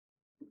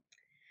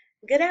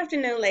Good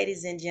afternoon,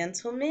 ladies and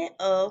gentlemen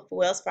of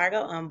Wells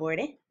Fargo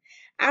Onboarding.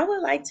 I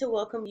would like to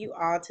welcome you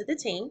all to the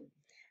team.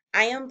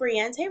 I am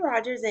Briante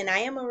Rogers and I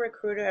am a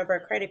recruiter of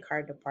our credit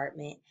card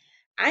department.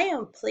 I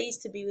am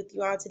pleased to be with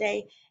you all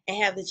today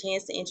and have the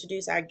chance to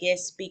introduce our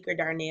guest speaker,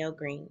 Darnell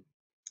Green.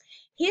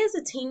 He is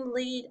a team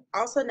lead,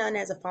 also known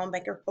as a phone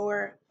banker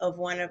for of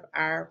one of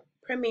our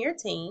premier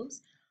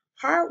teams.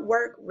 Hard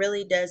work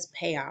really does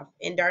pay off.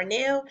 And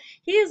Darnell,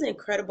 he is an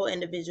incredible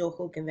individual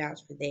who can vouch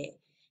for that.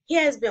 He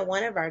has been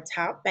one of our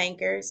top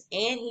bankers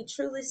and he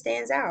truly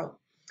stands out.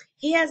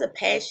 He has a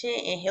passion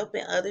in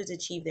helping others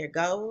achieve their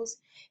goals.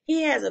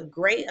 He has a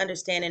great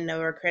understanding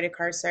of our credit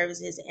card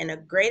services and a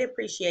great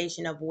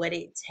appreciation of what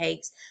it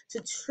takes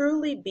to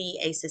truly be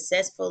a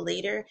successful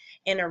leader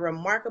and a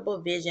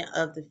remarkable vision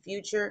of the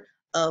future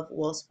of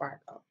Wells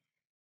Fargo.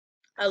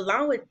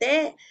 Along with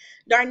that,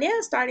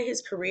 Darnell started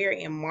his career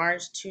in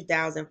March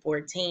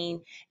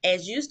 2014.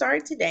 As you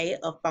started today,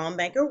 a phone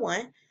banker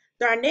one,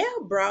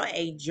 Darnell brought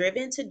a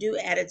driven to do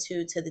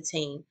attitude to the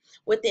team.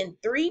 Within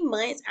 3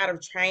 months out of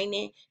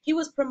training, he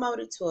was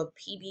promoted to a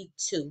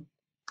PB2.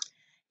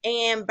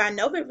 And by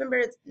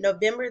November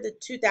the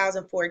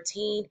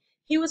 2014,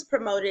 he was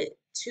promoted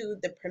to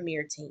the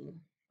premier team.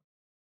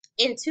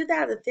 In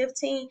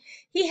 2015,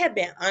 he had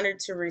been honored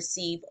to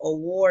receive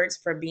awards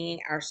for being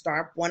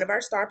one of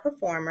our star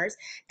performers,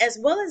 as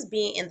well as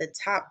being in the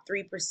top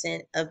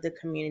 3% of the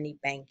community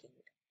banking.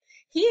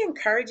 He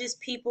encourages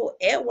people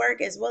at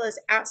work as well as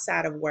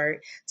outside of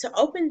work to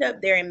open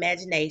up their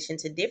imagination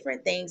to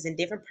different things and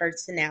different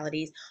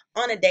personalities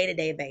on a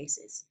day-to-day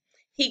basis.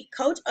 He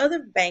coaches other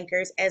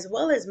bankers as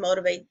well as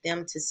motivate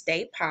them to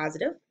stay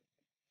positive,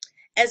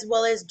 as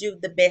well as do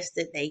the best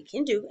that they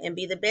can do and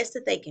be the best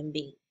that they can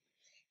be.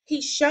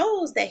 He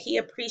shows that he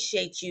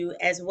appreciates you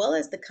as well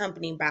as the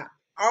company by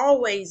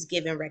always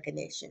giving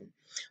recognition.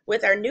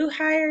 With our new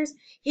hires,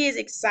 he is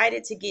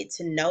excited to get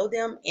to know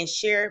them and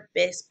share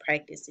best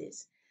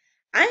practices.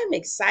 I am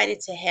excited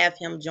to have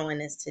him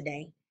join us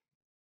today.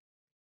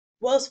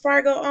 Wells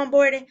Fargo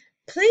Onboarding,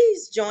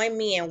 please join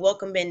me in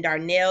welcoming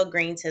Darnell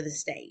Green to the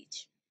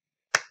stage.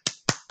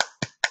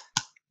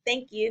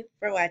 Thank you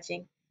for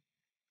watching.